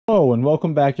and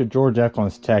welcome back to George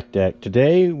Eklund's Tech Deck.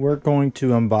 Today we're going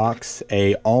to unbox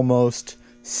a Almost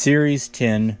Series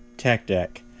 10 Tech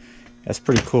Deck. That's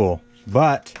pretty cool,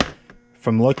 but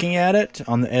from looking at it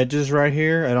on the edges right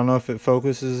here, I don't know if it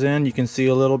focuses in, you can see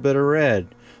a little bit of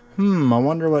red. I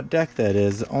wonder what deck that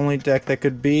is. The only deck that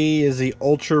could be is the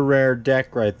ultra rare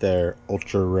deck right there.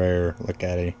 Ultra rare, look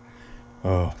at it.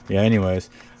 Oh yeah,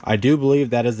 anyways, I do believe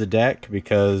that is the deck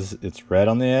because it's red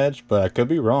on the edge, but I could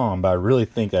be wrong, but I really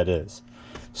think that is.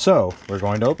 So we're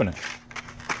going to open it.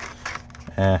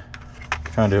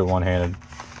 Trying to do it one-handed.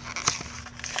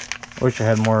 Wish I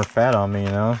had more fat on me,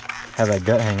 you know, have that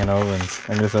gut hanging over and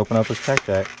I can just open up this tech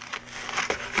deck.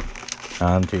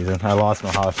 I'm teasing. I lost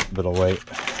my hospital weight,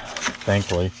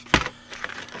 thankfully.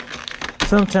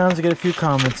 Sometimes I get a few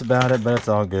comments about it, but it's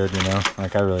all good, you know,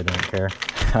 like I really don't care.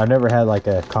 I've never had like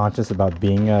a conscience about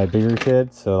being a bigger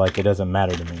kid, so like it doesn't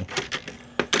matter to me.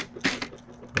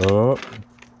 Oh,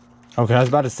 okay, I was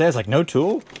about to say, it's like no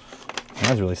tool.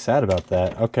 I was really sad about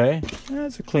that. Okay,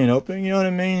 that's a clean opening, you know what I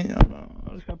mean?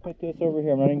 I'm just gonna put this over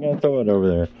here. I'm not even gonna throw it over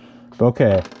there. But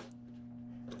okay,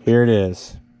 here it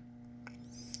is.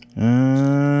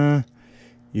 You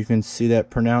can see that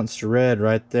pronounced red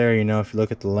right there. You know, if you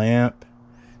look at the lamp,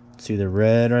 see the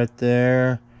red right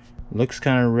there. Looks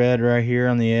kind of red right here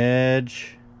on the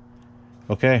edge.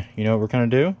 Okay, you know what we're gonna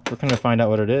do? We're gonna find out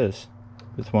what it is.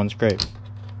 This one's great.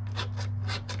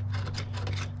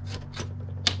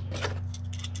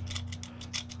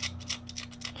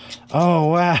 Oh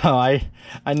wow,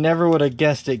 I never would have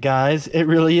guessed it, guys. It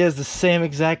really is the same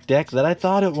exact deck that I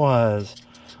thought it was.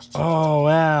 Oh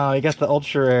wow, you got the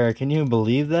ultra rare. Can you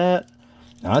believe that?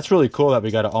 Now that's really cool that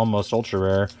we got an almost ultra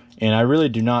rare. And I really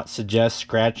do not suggest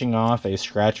scratching off a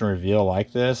scratch and reveal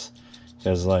like this,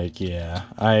 because like, yeah,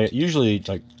 I usually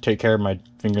like take care of my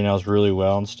fingernails really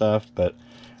well and stuff, but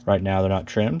right now they're not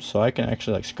trimmed, so I can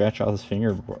actually like scratch off this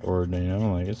fingerboard, you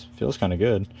know, like it feels kind of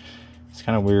good. It's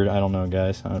kind of weird, I don't know,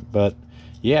 guys, but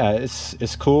yeah,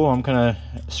 it's cool. I'm gonna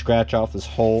scratch off this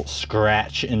whole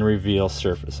scratch and reveal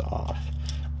surface off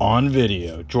on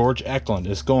video. George Eklund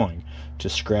is going to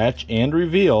scratch and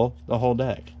reveal the whole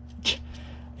deck.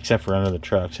 Except for under the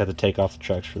trucks. I have to take off the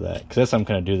trucks for that, because that's I'm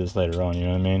going to do this later on, you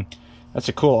know what I mean? That's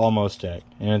a cool almost deck,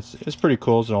 and it's pretty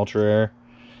cool. It's an ultra rare.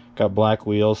 Got black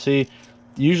wheels. See,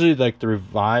 usually like the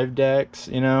Revive decks,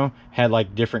 you know, had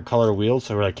like different color wheels,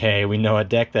 so we're like, hey, we know what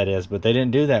deck that is, but they didn't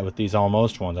do that with these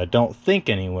almost ones. I don't think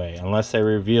anyway, unless they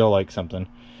reveal like something.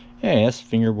 Hey, that's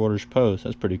Fingerboarder's Post.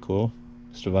 That's pretty cool.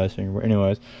 This device fingerboard.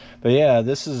 Anyways, but yeah,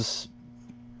 this is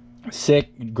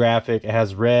sick graphic. It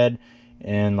has red.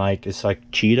 And like it's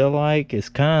like cheetah like, it's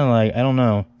kind of like, I don't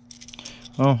know.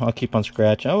 Oh, I'll keep on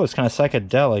scratching. Oh, it's kind of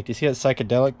psychedelic. Do you see that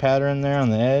psychedelic pattern there on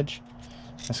the edge?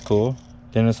 That's cool.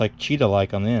 Then it's like cheetah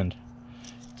like on the end.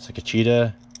 It's like a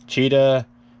cheetah,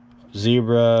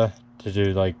 zebra to do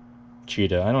like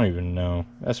cheetah. I don't even know.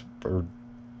 That's bird.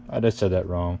 I just said that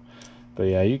wrong. But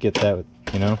yeah, you get that,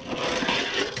 you know.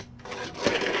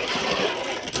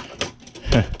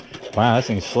 Wow, this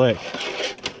thing's slick.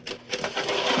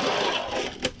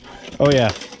 Oh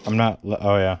yeah,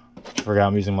 oh yeah, forgot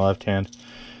I'm using my left hand.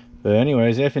 But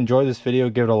anyways, if you enjoyed this video,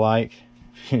 give it a like.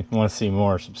 If you want to see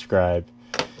more, subscribe.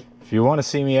 If you want to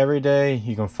see me every day,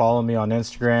 you can follow me on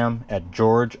Instagram at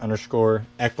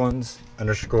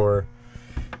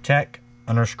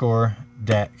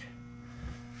George_Eklunds_tech_deck.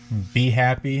 Be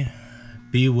happy,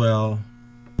 be well,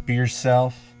 be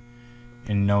yourself,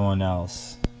 and no one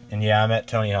else. And yeah, I met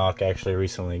Tony Hawk actually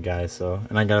recently, guys,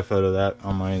 and I got a photo of that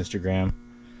on my Instagram.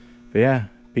 But yeah,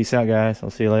 peace out, guys. I'll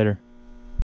see you later.